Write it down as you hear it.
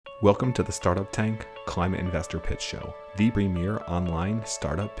Welcome to the Startup Tank Climate Investor Pitch Show, the premier online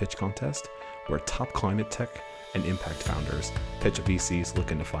startup pitch contest where top climate tech and impact founders pitch VCs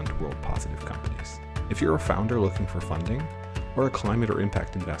looking to fund world-positive companies. If you're a founder looking for funding, or a climate or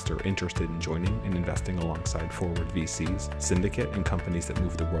impact investor interested in joining and investing alongside Forward VCs, syndicate, and companies that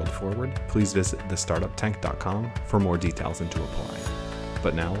move the world forward, please visit thestartuptank.com for more details and to apply.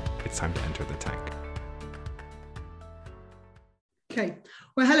 But now, it's time to enter the tank. Okay,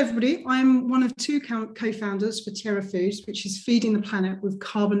 well, hello everybody. I'm one of two co-founders for Tierra-Foods, which is feeding the planet with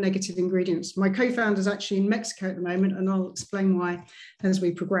carbon negative ingredients. My co-founder is actually in Mexico at the moment, and I'll explain why as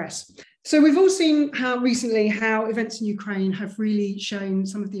we progress. So we've all seen how events in Ukraine have really shown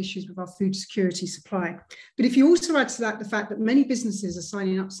some of the issues with our food security supply. But if you also add to that the fact that many businesses are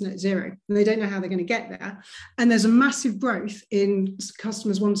signing up to net zero and they don't know how they're going to get there, and there's a massive growth in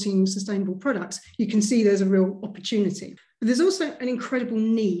customers wanting sustainable products, you can see there's a real opportunity. But there's also an incredible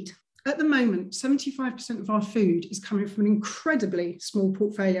need. At the moment, 75% of our food is coming from an incredibly small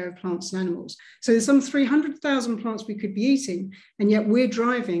portfolio of plants and animals. So there's some 300,000 plants we could be eating, and yet we're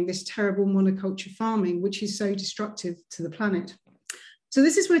driving this terrible monoculture farming, which is so destructive to the planet. So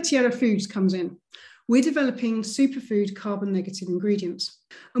this is where Tierra-Foods comes in. We're developing superfood carbon negative ingredients.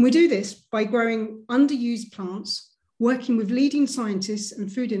 And we do this by growing underused plants, working with leading scientists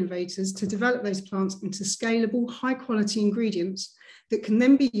and food innovators to develop those plants into scalable, high-quality ingredients that can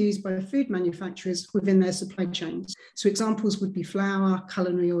then be used by food manufacturers within their supply chains. So examples would be flour,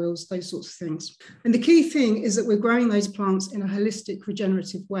 culinary oils, those sorts of things. And the key thing is that we're growing those plants in a holistic,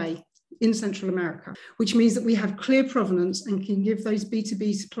 regenerative way in Central America, which means that we have clear provenance and can give those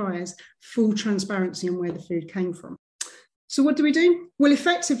B2B suppliers full transparency on where the food came from. So what do we do? Well,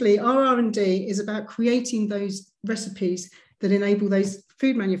 effectively, our R&D is about creating those recipes that enable those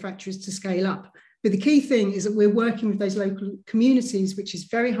food manufacturers to scale up. But the key thing is that we're working with those local communities, which is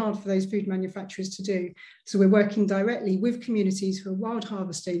very hard for those food manufacturers to do. So we're working directly with communities who are wild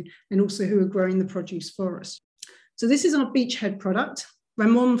harvesting and also who are growing the produce for us. So this is our beachhead product,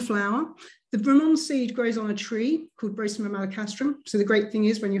 Ramon flour. The Ramon seed grows on a tree called Brosimum malacastrum. So the great thing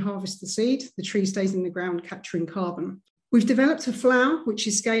is when you harvest the seed, the tree stays in the ground capturing carbon. We've developed a flour which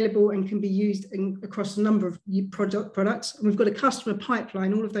is scalable and can be used across a number of products. And we've got a customer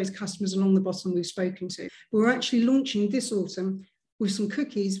pipeline, all of those customers along the bottom we've spoken to. We're actually launching this autumn with some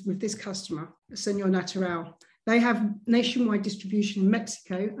cookies with this customer, Señor Natural. They have nationwide distribution in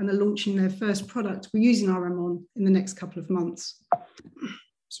Mexico and are launching their first product. We're using our Ramon in the next couple of months.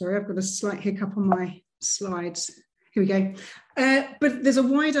 Sorry, I've got a slight hiccup on my slides. Here we go. But there's a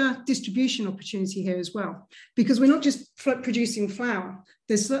wider distribution opportunity here as well, because we're not just producing flour.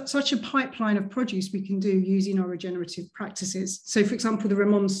 There's such a pipeline of produce we can do using our regenerative practices. So for example, the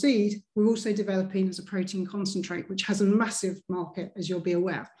Ramon seed, we're also developing as a protein concentrate, which has a massive market, as you'll be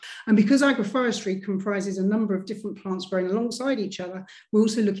aware. And because agroforestry comprises a number of different plants growing alongside each other, we're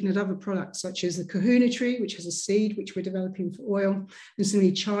also looking at other products such as the kahuna tree, which has a seed, which we're developing for oil, and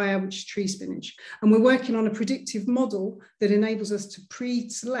similarly chaya, which is tree spinach. And we're working on a predictive model that enables us to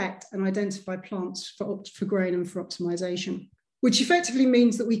pre-select and identify plants for growing and for optimization, which effectively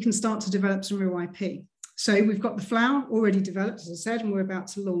means that we can start to develop some real IP. So we've got the flour already developed, as I said, and we're about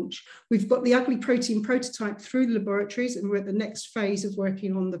to launch. We've got the ugly protein prototype through the laboratories, and we're at the next phase of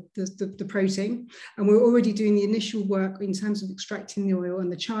working on the protein. And we're already doing the initial work in terms of extracting the oil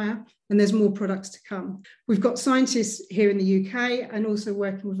and the chaya, and there's more products to come. We've got scientists here in the UK and also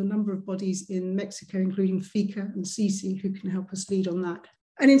working with a number of bodies in Mexico, including FICA and CC, who can help us lead on that.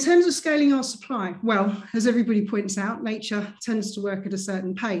 And in terms of scaling our supply, well, as everybody points out, nature tends to work at a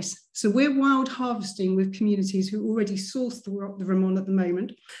certain pace. So we're wild harvesting with communities who already source the Ramon at the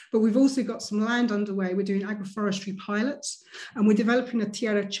moment, but we've also got some land underway. We're doing agroforestry pilots, and we're developing a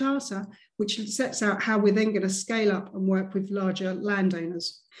Tierra Charter, which sets out how we're then going to scale up and work with larger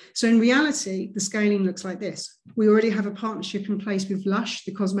landowners. So in reality, the scaling looks like this. We already have a partnership in place with Lush,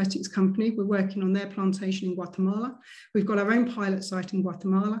 the cosmetics company. We're working on their plantation in Guatemala. We've got our own pilot site in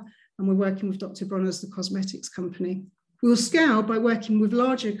Guatemala, and we're working with Dr. Bronner's, the cosmetics company. We'll scale by working with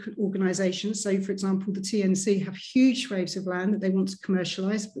larger organizations. So for example, the TNC have huge swathes of land that they want to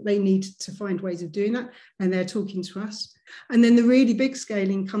commercialize, but they need to find ways of doing that. And they're talking to us. And then the really big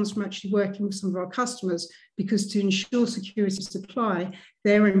scaling comes from actually working with some of our customers, because to ensure security of supply,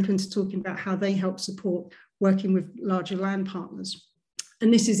 they're open to talking about how they help support working with larger land partners.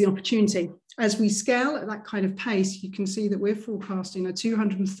 And this is the opportunity. As we scale at that kind of pace, you can see that we're forecasting a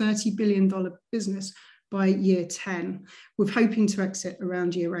 $230 billion business by year 10, with hoping to exit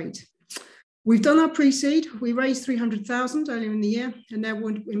around year 8. We've done our pre-seed. We raised 300,000 earlier in the year, and now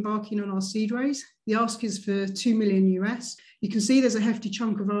we're embarking on our seed raise. The ask is for $2 million US. You can see there's a hefty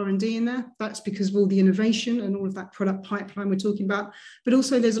chunk of R&D in there. That's because of all the innovation and all of that product pipeline we're talking about. But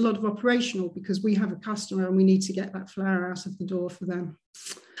also there's a lot of operational, because we have a customer and we need to get that flour out of the door for them.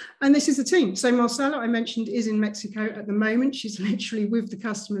 And this is the team. So Marcela, I mentioned, is in Mexico at the moment. She's literally with the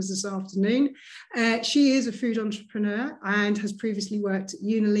customers this afternoon. She is a food entrepreneur and has previously worked at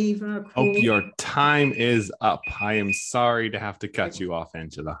Unilever. Hope your time is up. I am sorry to have to cut you off,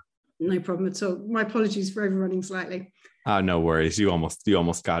 Angela. No problem at all. My apologies for overrunning slightly. No worries. You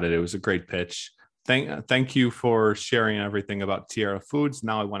almost got it. It was a great pitch. Thank you for sharing everything about Tierra-Foods.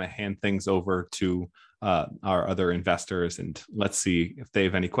 Now I want to hand things over to our other investors, and let's see if they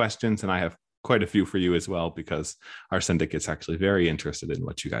have any questions. And I have quite a few for you as well, because our syndicate's actually very interested in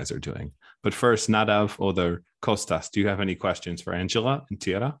what you guys are doing. But first, Nadav or Kostas, do you have any questions for Angela and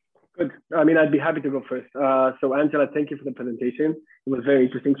Tierra? Good. I mean, I'd be happy to go first. So Angela, thank you for the presentation. It was very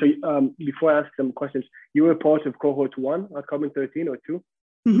interesting. So before I ask some questions, you were part of cohort 1 at Carbon 13 or 2?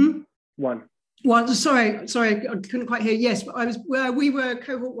 Mm-hmm. 1. Well, sorry, I couldn't quite hear. Yes, but we were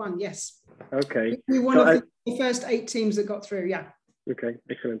cohort 1. Yes. Okay. We were one of the first 8 teams that got through. Yeah. Okay,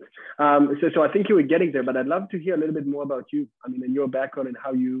 excellent. So I think you were getting there, but I'd love to hear a little bit more about you. I mean, and your background and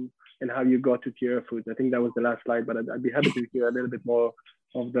how you got to Tierra-Foods. I think that was the last slide, but I'd be happy to hear a little bit more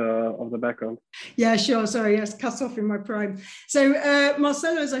of the background. Yeah, sure. Sorry, yes, cut off in my prime. So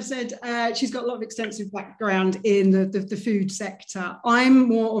Marcela, as I said, she's got a lot of extensive background in the food sector. I'm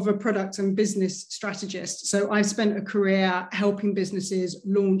more of a product and business strategist. So I've spent a career helping businesses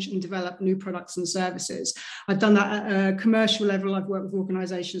launch and develop new products and services. I've done that at a commercial level. I've worked with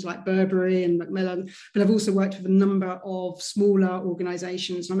organizations like Burberry and Macmillan, but I've also worked with a number of smaller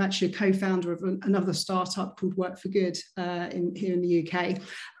organizations. I'm actually a co-founder of another startup called Work for Good here in the UK.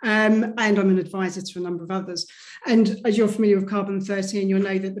 And I'm an advisor to a number of others. And as you're familiar with Carbon 13, you'll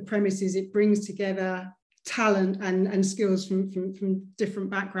know that the premise is it brings together talent and skills from different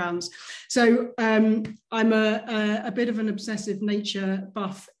backgrounds. So I'm a bit of an obsessive nature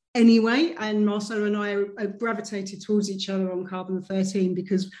buff anyway, and Marcelo and I gravitated towards each other on Carbon 13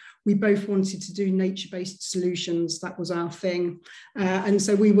 because we both wanted to do nature-based solutions. That was our thing. And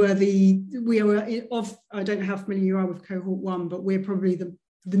so we were I don't know how familiar you are with cohort 1, but we're probably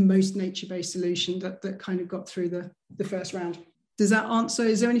the most nature-based solution that kind of got through the first round. Does that answer?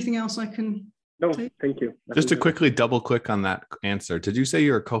 Is there anything else I can No, take? Thank you. Just to quickly double click on that answer, did you say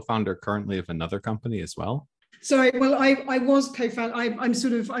you're a co-founder currently of another company as well? Sorry, well, I was co-founder. I'm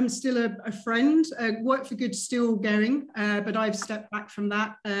still a friend. Work for Good still going, but I've stepped back from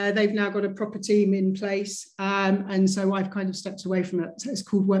that. They've now got a proper team in place, and so I've kind of stepped away from it. It's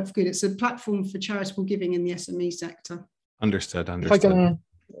called Work for Good. It's a platform for charitable giving in the SME sector. Understood.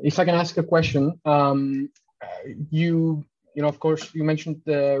 If I can ask a question, you know, of course, you mentioned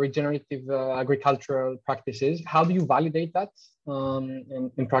the regenerative agricultural practices. How do you validate that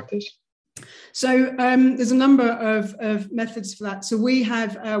in practice? So there's a number of methods for that. So we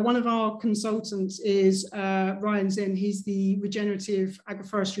have one of our consultants is Ryan Zinn. He's the regenerative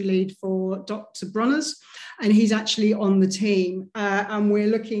agroforestry lead for Dr. Bronner's, and he's actually on the team. And we're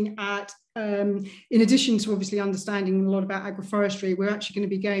looking at, in addition to obviously understanding a lot about agroforestry, we're actually going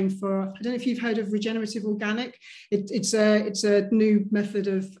to be going for, I don't know if you've heard of regenerative organic. It's a new method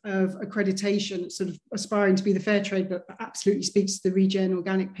of accreditation. It's sort of aspiring to be the fair trade, but absolutely speaks to the regen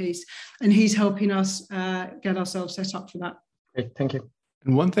organic piece. And he's helping us get ourselves set up for that. Great, thank you.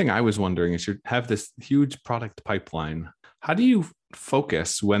 And one thing I was wondering is you have this huge product pipeline. How do you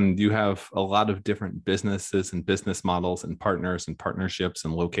focus when you have a lot of different businesses and business models and partners and partnerships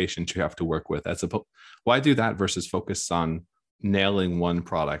and locations you have to work with? Why do that versus focus on nailing one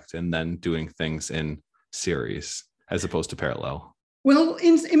product and then doing things in series as opposed to parallel? Well,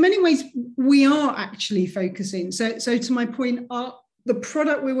 in many ways, we are actually focusing. So to my point, the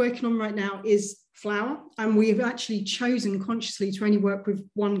product we're working on right now is flour, and we've actually chosen consciously to only work with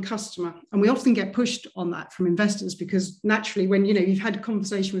one customer. And we often get pushed on that from investors because naturally, when you've had a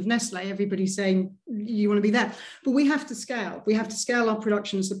conversation with Nestle, everybody's saying you want to be there. But we have to scale. We have to scale our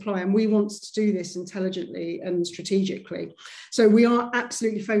production and supply, and we want to do this intelligently and strategically. So we are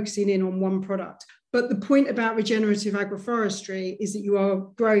absolutely focusing in on one product. But the point about regenerative agroforestry is that you are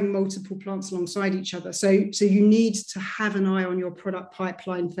growing multiple plants alongside each other. So you need to have an eye on your product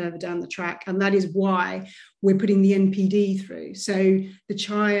pipeline further down the track. And that is why we're putting the NPD through. So the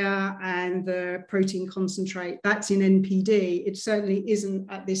chia and the protein concentrate, that's in NPD. It certainly isn't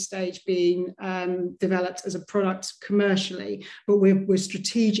at this stage being developed as a product commercially, but we're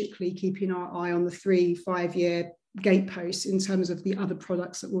strategically keeping our eye on the 3-5 year gateposts in terms of the other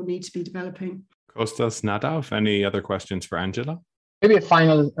products that we'll need to be developing. Kostas, Nadav, any other questions for Angela? Maybe a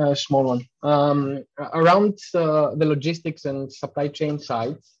final small one. Around the logistics and supply chain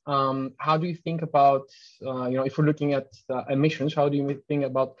side, how do you think about, if we're looking at emissions, how do you think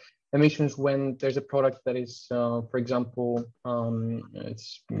about emissions when there's a product that is, for example,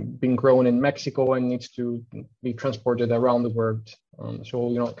 it's been grown in Mexico and needs to be transported around the world?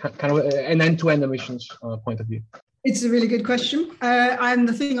 So, kind of an end-to-end emissions point of view. It's a really good question. And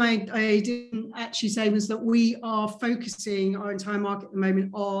the thing I didn't actually say was that we are focusing our entire market at the moment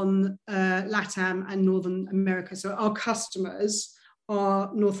on LATAM and Northern America. So our customers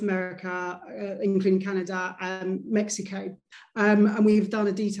are North America, including Canada and Mexico. And we've done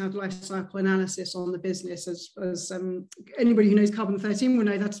a detailed life cycle analysis on the business, as anybody who knows carbon 13 will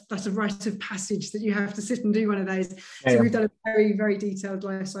know that's a rite of passage that you have to sit and do one of those. So we've done a very, very detailed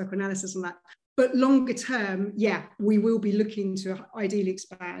life cycle analysis on that. But longer term, we will be looking to ideally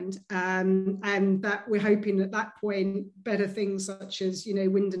expand, and that we're hoping at that point, better things such as,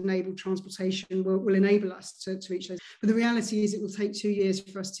 wind-enabled transportation will enable us to reach those. But the reality is it will take 2 years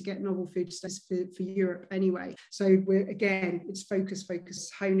for us to get novel food status for Europe anyway. So it's focus,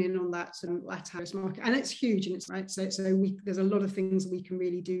 hone in on that LATAM market. And it's huge, and it's right. So there's a lot of things we can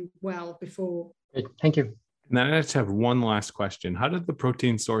really do well before. Great. Thank you. And then I just have one last question. How did the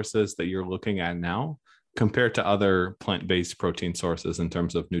protein sources that you're looking at now compare to other plant-based protein sources in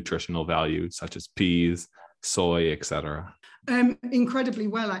terms of nutritional value, such as peas, soy, etc.? Incredibly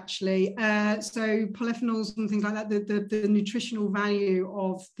well, actually. So polyphenols and things like that, the nutritional value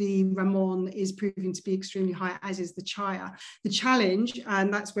of the Ramon is proving to be extremely high, as is the chia. The challenge,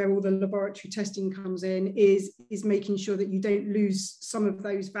 and that's where all the laboratory testing comes in, is making sure that you don't lose some of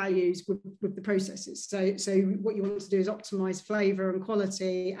those values with the processes. So what you want to do is optimize flavor and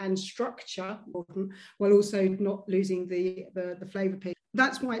quality and structure, while also not losing the flavor piece.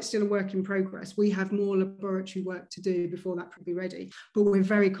 That's why it's still a work in progress. We have more laboratory work to do before that could be ready, but we're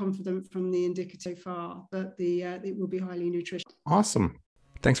very confident from the indicator so far that it will be highly nutritious. Awesome.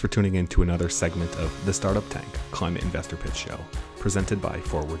 Thanks for tuning in to another segment of the Startup Tank Climate Investor Pitch Show, presented by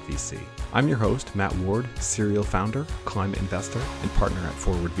Forward VC. I'm your host, Matt Ward, serial founder, climate investor, and partner at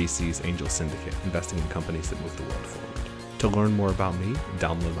Forward VC's Angel Syndicate, investing in companies that move the world forward. To learn more about me,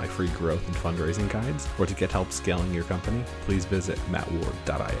 download my free growth and fundraising guides, or to get help scaling your company, please visit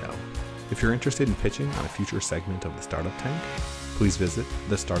mattward.io. If you're interested in pitching on a future segment of the Startup Tank, please visit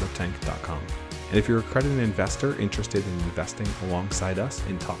thestartuptank.com. And if you're a accredited investor interested in investing alongside us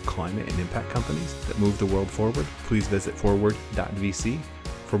in top climate and impact companies that move the world forward, please visit forward.vc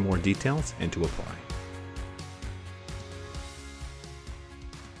for more details and to apply.